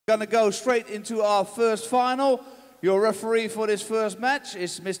Gonna go straight into our first final. Your referee for this first match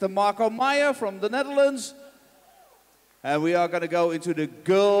is Mr. Marco Meijer from the Netherlands. And we are gonna go into the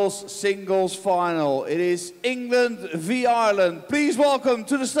girls singles final. It is England v Ireland. Please welcome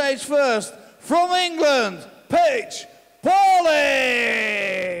to the stage first, from England, Paige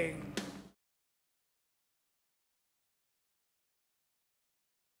Pauling.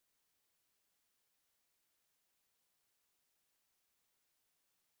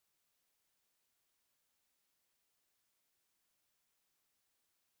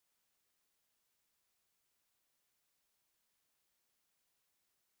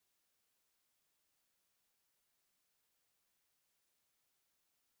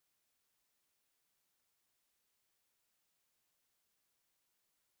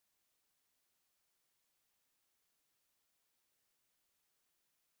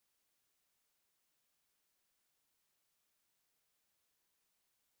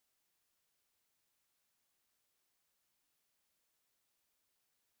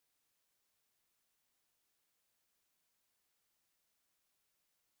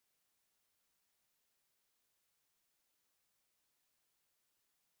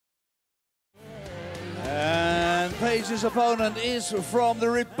 Paige's opponent is from the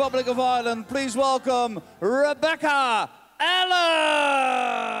Republic of Ireland. Please welcome Rebecca Allen.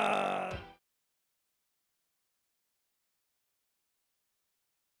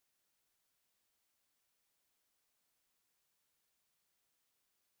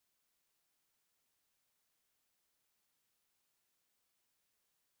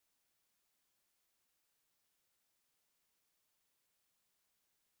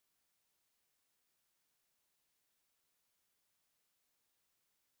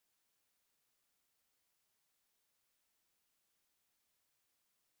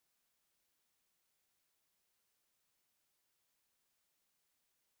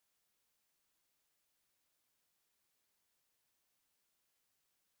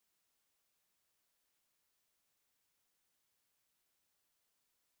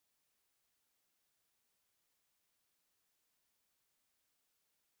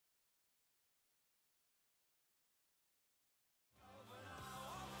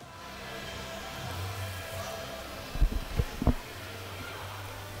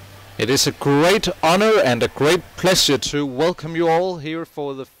 It is a great honor and a great pleasure to welcome you all here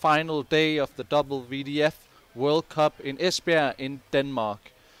for the final day of the WDF World Cup in Esbjerg in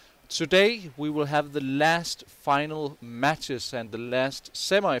Denmark. Today we will have the last final matches and the last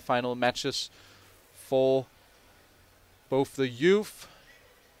semi-final matches for both the youth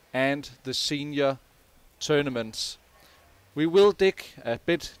and the senior tournaments. We will dig a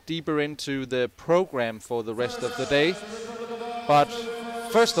bit deeper into the program for the rest of the day, but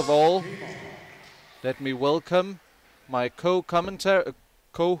first of all, let me welcome my co-commentator,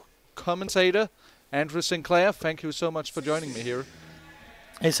 Andrew Sinclair. Thank you so much for joining me here.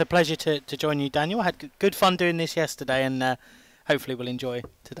 It's a pleasure to join you, Daniel. I had good fun doing this yesterday, and hopefully we'll enjoy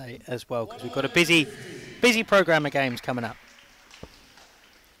today as well, because we've got a busy program of games coming up.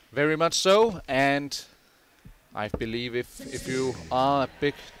 Very much so, and I believe if you are a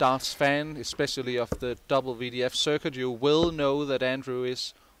big darts fan, especially of the WDF circuit, you will know that Andrew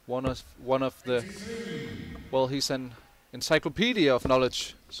is one of the, well, he's an encyclopedia of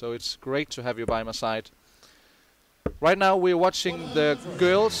knowledge, so it's great to have you by my side. Right now we're watching the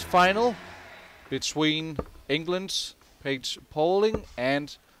girls' final between England's Paige Pauling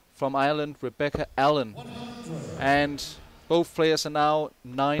and from Ireland Rebecca Allen. And both players are now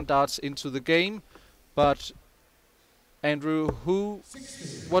 9 darts into the game, but Andrew,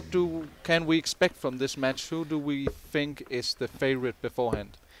 can we expect from this match? Who do we think is the favourite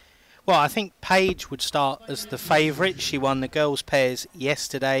beforehand? Well, I think Paige would start as the favourite. She won the girls' pairs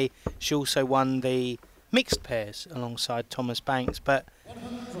yesterday. She also won the mixed pairs alongside Thomas Banks. But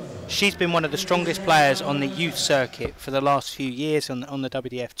she's been one of the strongest players on the youth circuit for the last few years on the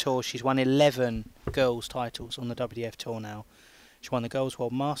WDF Tour. She's won 11 girls' titles on the WDF Tour now. She won the Girls'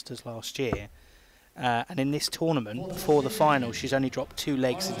 World Masters last year. And in this tournament, before the final, she's only dropped 2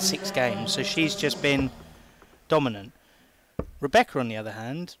 legs in 6 games. So she's just been dominant. Rebecca, on the other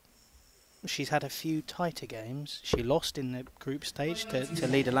hand, she's had a few tighter games. She lost in the group stage to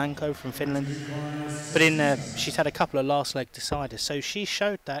Lida Lanko from Finland. But she's had a couple of last leg deciders. So she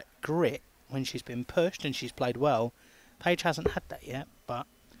showed that grit when she's been pushed and she's played well. Paige hasn't had that yet, but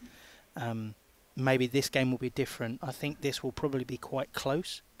maybe this game will be different. I think this will probably be quite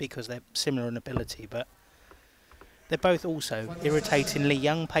close because they're similar in ability, but they're both also irritatingly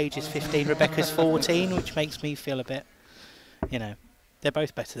young. Paige is 15, Rebecca's 14, which makes me feel a bit, you know, they're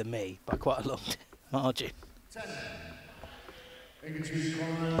both better than me by quite a long margin.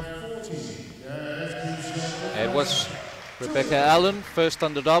 was Rebecca Allen, first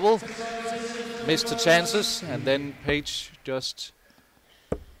on the double. Missed her chances, and then Paige just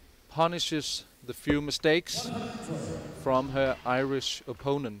punishes the few mistakes from her Irish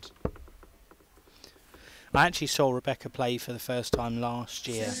opponent. I actually saw Rebecca play for the first time last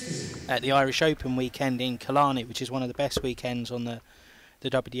year at the Irish Open weekend in Killarney, which is one of the best weekends on the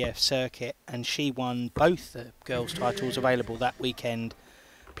WDF circuit, and she won both the girls' titles available that weekend.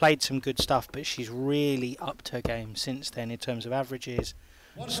 Played some good stuff, but she's really upped her game since then in terms of averages,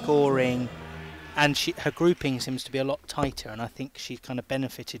 scoring, and her grouping seems to be a lot tighter, and I think she's kind of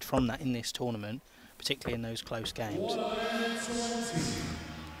benefited from that in this tournament, particularly in those close games.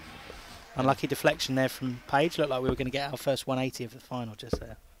 Unlucky deflection there from Paige. Looked like we were going to get our first 180 of the final just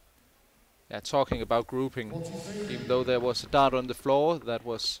there. Yeah, talking about grouping, even though there was a dart on the floor, that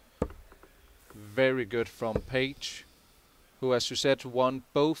was very good from Paige, who, as you said, won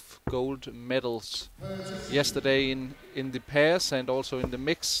both gold medals yesterday in the pairs and also in the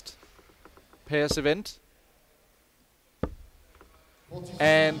mixed pairs event.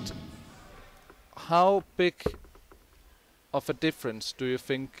 And how big of a difference do you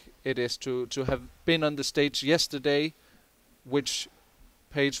think it is to have been on the stage yesterday, which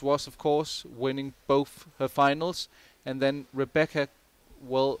Paige was, of course, winning both her finals, and then Rebecca,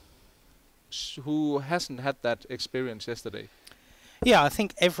 well, who hasn't had that experience yesterday? Yeah, I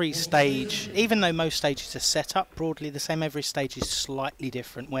think every stage, even though most stages are set up broadly the same, every stage is slightly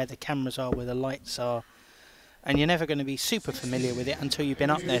different, where the cameras are, where the lights are, and you're never going to be super familiar with it until you've been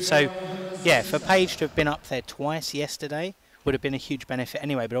up there. So, yeah, for Paige to have been up there twice yesterday would have been a huge benefit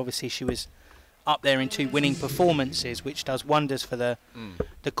anyway, but obviously she was up there in 2 winning performances, which does wonders for the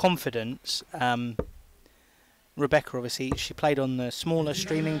confidence. Rebecca, obviously, she played on the smaller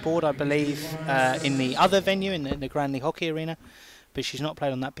streaming board, I believe, in the other venue, in the Grand League Hockey Arena, but she's not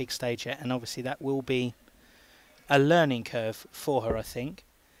played on that big stage yet, and obviously that will be a learning curve for her, I think.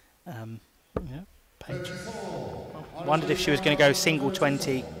 Yeah, Paige. I wondered if she was going to go single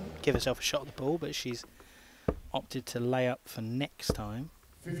 20, give herself a shot at the ball, but she's opted to lay up for next time.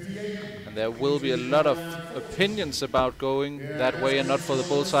 And there will be a lot of opinions about going that way and not for the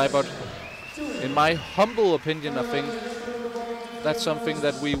bullseye, but in my humble opinion, I think that's something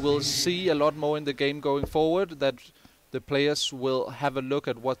that we will see a lot more in the game going forward, that the players will have a look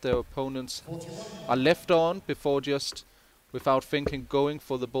at what their opponents are left on before just, without thinking, going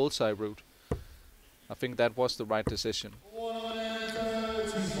for the bullseye route. I think that was the right decision.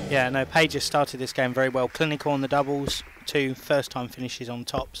 Yeah, no, Paige has started this game very well. Clinical on the doubles, 2 first-time finishes on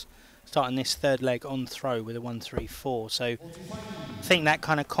tops. Starting this third leg on throw with a 1-3-4. So I think that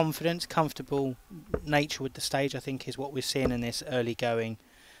kind of confidence, comfortable nature with the stage, I think, is what we're seeing in this early going.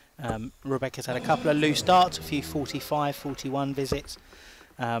 Rebecca's had a couple of loose darts, a few 45, 41 visits.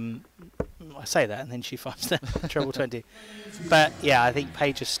 I say that and then she finds the treble 20. But yeah, I think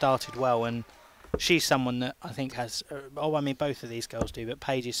Paige has started well, and she's someone that I think has, I mean both of these girls do, but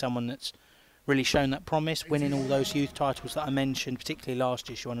Paige is someone that's really shown that promise, winning all those youth titles that I mentioned, particularly last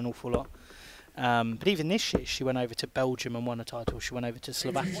year she won an awful lot. But even this year she went over to Belgium and won a title, she went over to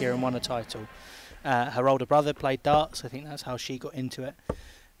Slovakia and won a title. Her older brother played darts, I think that's how she got into it.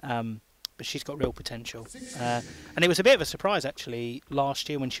 But she's got real potential. And it was a bit of a surprise actually last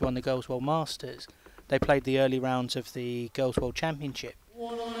year when she won the Girls World Masters. They played the early rounds of the Girls World Championship,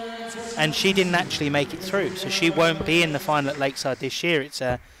 and she didn't actually make it through, so she won't be in the final at Lakeside this year. It's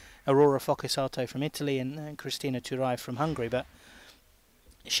Aurora Focasato from Italy and Cristina Turai from Hungary, but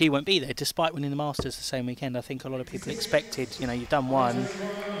she won't be there despite winning the Masters the same weekend. I think a lot of people expected, you know, you've done one,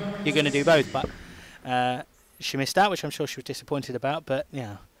 you're going to do both, but she missed out, which I'm sure she was disappointed about. But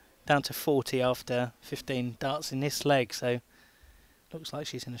yeah, down to 40 after 15 darts in this leg, so looks like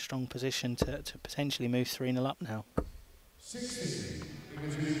she's in a strong position to potentially move 3-0 up now. 60.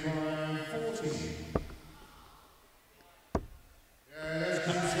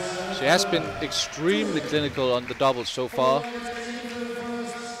 She has been extremely clinical on the doubles so far.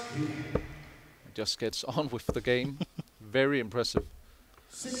 Just gets on with the game. Very impressive.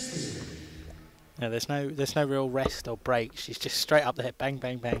 Yeah, there's no real rest or break. She's just straight up there, bang,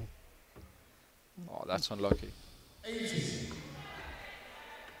 bang, bang. Oh, that's unlucky.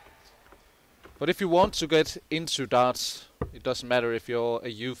 But if you want to get into darts, it doesn't matter if you're a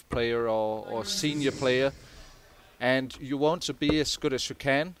youth player or senior player, and you want to be as good as you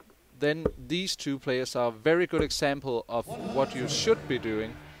can, then these two players are a very good example of what you should be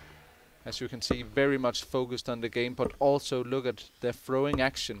doing. As you can see, very much focused on the game, but also look at their throwing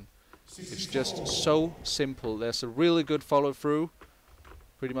action. It's just so simple. There's a really good follow through.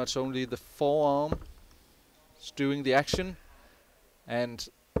 Pretty much only the forearm is doing the action, and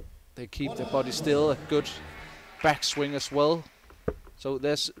they keep their body still. A good backswing as well. So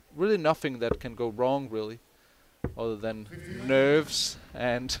there's really nothing that can go wrong, really, other than nerves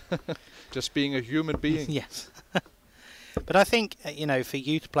and just being a human being. Yes. But I think, you know, for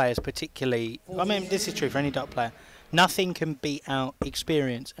youth players particularly, I mean, this is true for any dart player, nothing can beat out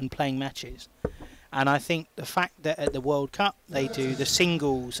experience and playing matches. And I think the fact that at the World Cup they do the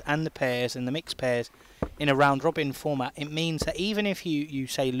singles and the pairs and the mixed pairs in a round-robin format, it means that even if you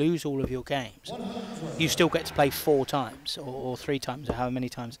say lose all of your games, you still get to play 4 times or 3 times or however many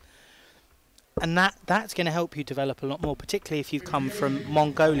times. And that's going to help you develop a lot more, particularly if you've come from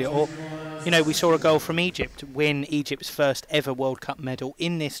Mongolia. Or, you know, we saw a girl from Egypt win Egypt's first ever World Cup medal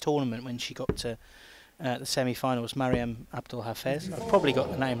in this tournament when she got to the semi-finals, Mariam Abdul Hafez. I've probably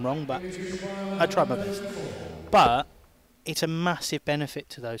got the name wrong, but I tried my best. But it's a massive benefit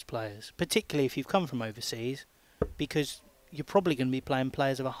to those players, particularly if you've come from overseas, because you're probably going to be playing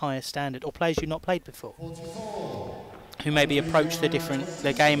players of a higher standard or players you've not played before, who maybe approach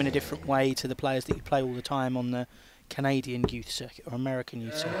the game in a different way to the players that you play all the time on the Canadian youth circuit or American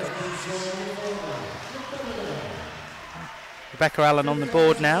youth circuit. Rebecca Allen on the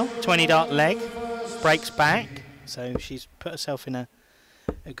board now, 20 dart leg, breaks back, so she's put herself in a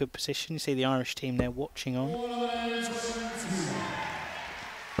good position. You see the Irish team there watching on.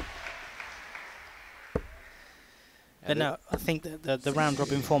 But no, I think that the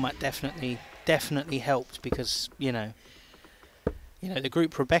round-robin format definitely helped, because you know the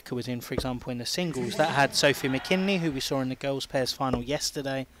group Rebecca was in, for example, in the singles, that had Sophie McKinley, who we saw in the girls pairs final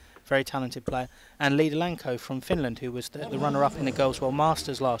yesterday, very talented player, and Lida Lanko from Finland, who was the runner-up in the Girls World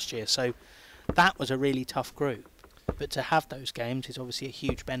Masters last year. So that was a really tough group. But to have those games is obviously a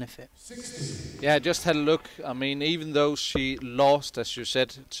huge benefit. Yeah, I just had a look. I mean, even though she lost, as you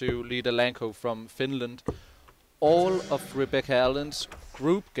said, to Lida Lanko from Finland, all of Rebecca Allen's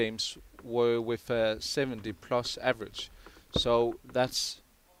group games were with a 70+ average. So that's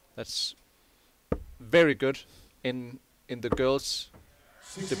very good in the girls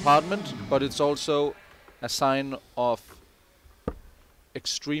department, but it's also a sign of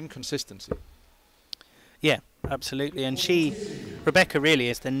extreme consistency. Yeah, absolutely. And Rebecca really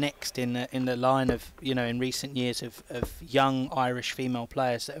is the next in the line of, you know, in recent years of young Irish female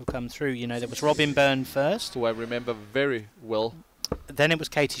players that have come through. You know, there was Robin Byrne first, who I remember very well. Then it was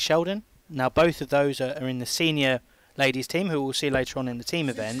Katie Sheldon. Now both of those are in the senior ladies team, who we'll see later on in the team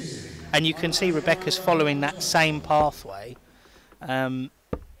event. And you can see Rebecca's following that same pathway. And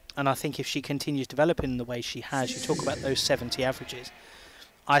I think if she continues developing the way she has, you talk about those 70 averages,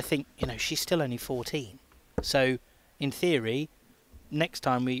 I think, you know, she's still only 14. So, in theory, next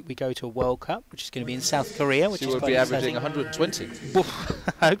time we go to a World Cup, which is going to be in South Korea, which she is will be averaging 120.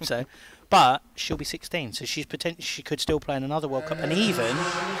 I hope so. But she'll be 16, so she could still play in another World Cup. And even,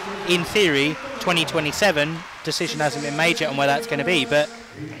 in theory, 2027, decision hasn't been made yet on where that's going to be, but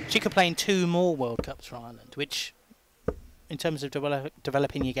she could play in 2 more World Cups for Ireland, which, in terms of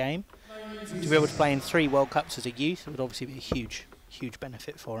developing your game, to be able to play in 3 World Cups as a youth would obviously be a huge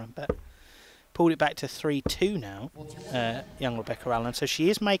benefit for him. But pulled it back to 3-2 now, young Rebecca Allen. So she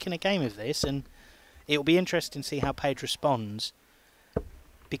is making a game of this, and it will be interesting to see how Paige responds,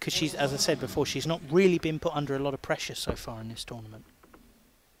 because she's, as I said before, she's not really been put under a lot of pressure so far in this tournament.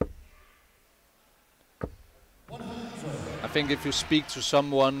 I think if you speak to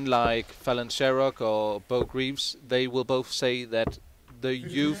someone like Fallon Sherrock or Bo Greaves, they will both say that the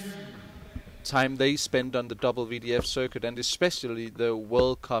youth time they spend on the WDF circuit, and especially the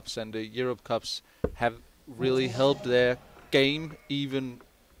World Cups and the Europe Cups, have really helped their game, even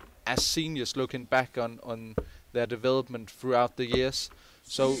as seniors, looking back on their development throughout the years.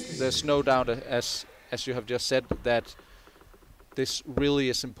 So there's no doubt, as you have just said, that this really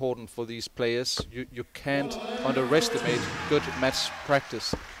is important for these players. You can't underestimate good match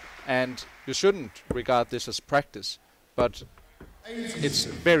practice, and you shouldn't regard this as practice, but it's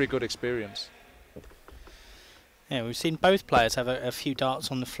very good experience. Yeah, we've seen both players have a few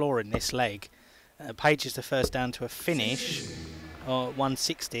darts on the floor in this leg. Paige is the first down to a finish, or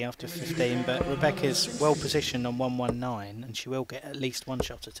 160 after 15, but Rebecca's well positioned on 119, and she will get at least 1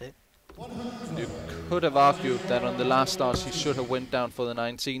 shot at it. You could have argued that on the last start she should have went down for the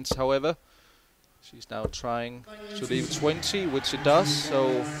 19s, however. She's now trying to leave 20, which she does,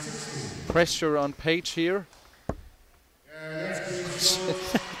 so pressure on Paige here.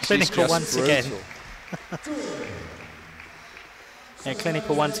 Clinical once again. Yeah,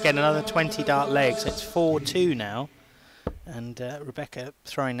 clinical once again, another 20 dart legs. It's 4-2 now, and Rebecca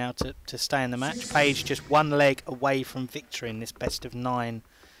throwing now to stay in the match. Paige just 1 leg away from victory in this best of 9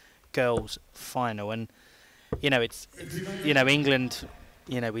 girls final. And you know, it's you know, England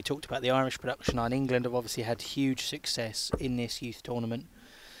you know, we talked about the Irish production line. England have obviously had huge success in this youth tournament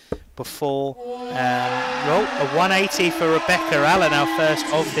before. Well, a 180 for Rebecca Allen, our first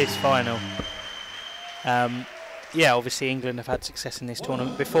of this final. Yeah, obviously England have had success in this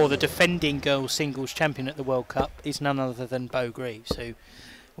tournament before. The defending girls singles champion at the World Cup is none other than Bo Greaves, who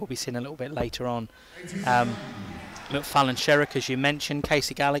we'll be seeing a little bit later on. Fallon Sherrick, as you mentioned,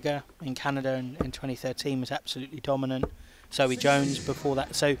 Casey Gallagher in Canada in 2013 was absolutely dominant. Zoe Jones before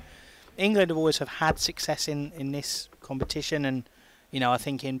that. So England have always had success in this competition, and you know, I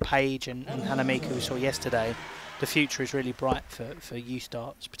think in Paige and Hannah Meek, who we saw yesterday, the future is really bright for youth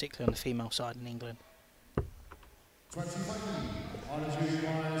darts, particularly on the female side in England.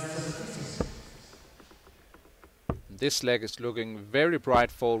 This leg is looking very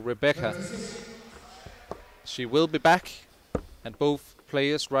bright for Rebecca. She will be back, and both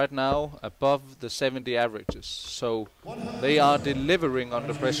players right now above the 70 averages, so they are delivering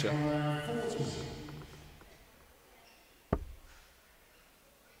under pressure.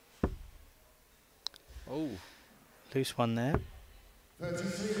 Oh, loose one there.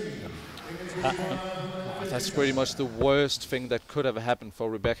 That's pretty much the worst thing that could have happened for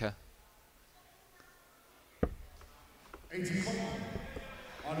Rebecca.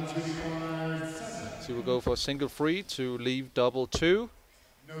 She will go for a single free to leave double two.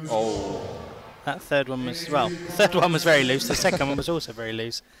 Oh, that third one was, well, the third one was very loose. The second one was also very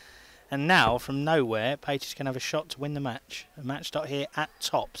loose. And now, from nowhere, Paige is going to have a shot to win the match. A match start here at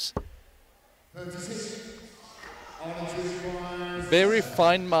tops. Very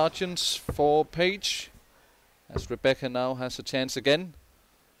fine margins for Paige, as Rebecca now has a chance again.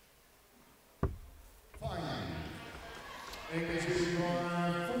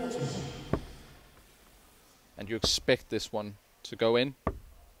 And you expect this one to go in,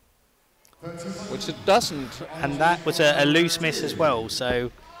 which it doesn't. And that was a loose miss as well,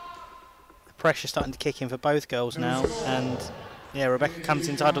 so the pressure's starting to kick in for both girls now. And yeah, Rebecca comes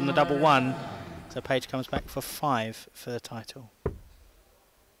inside on the double one, so Paige comes back for 5 for the title.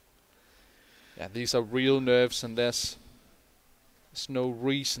 Yeah, these are real nerves, and there's no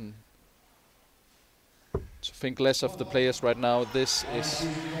reason to think less of the players right now. This is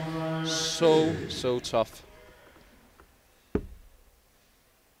so tough.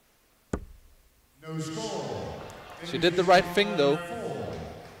 She did the right thing though,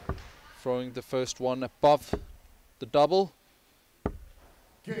 throwing the first one above the double.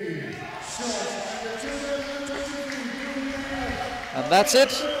 And that's it.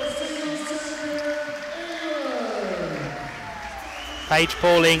 Paige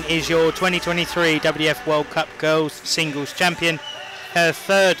Pauling is your 2023 WDF World Cup Girls Singles Champion. Her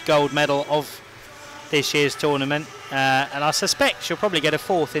 3rd gold medal of this year's tournament. And I suspect she'll probably get a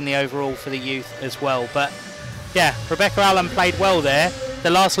 4th in the overall for the youth as well. But yeah, Rebecca Allen played well there. The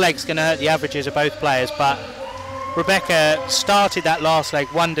last leg's going to hurt the averages of both players, but Rebecca started that last leg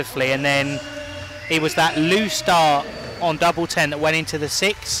wonderfully, and then it was that loose start on double 10 that went into the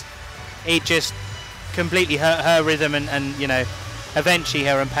 6. It just completely hurt her rhythm, and you know, eventually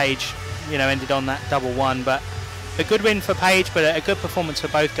her and Paige, you know, ended on that double 1. But a good win for Paige, but a good performance for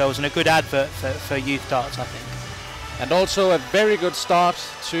both girls, and a good advert for youth darts, I think. And also a very good start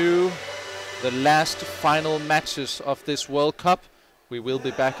to the last final matches of this World Cup. We will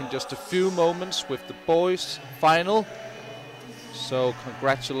be back in just a few moments with the boys' final. So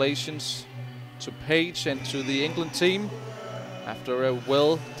congratulations to Paige and to the England team after a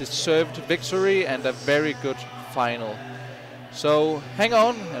well-deserved victory and a very good final. So hang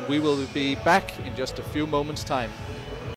on, and we will be back in just a few moments' time.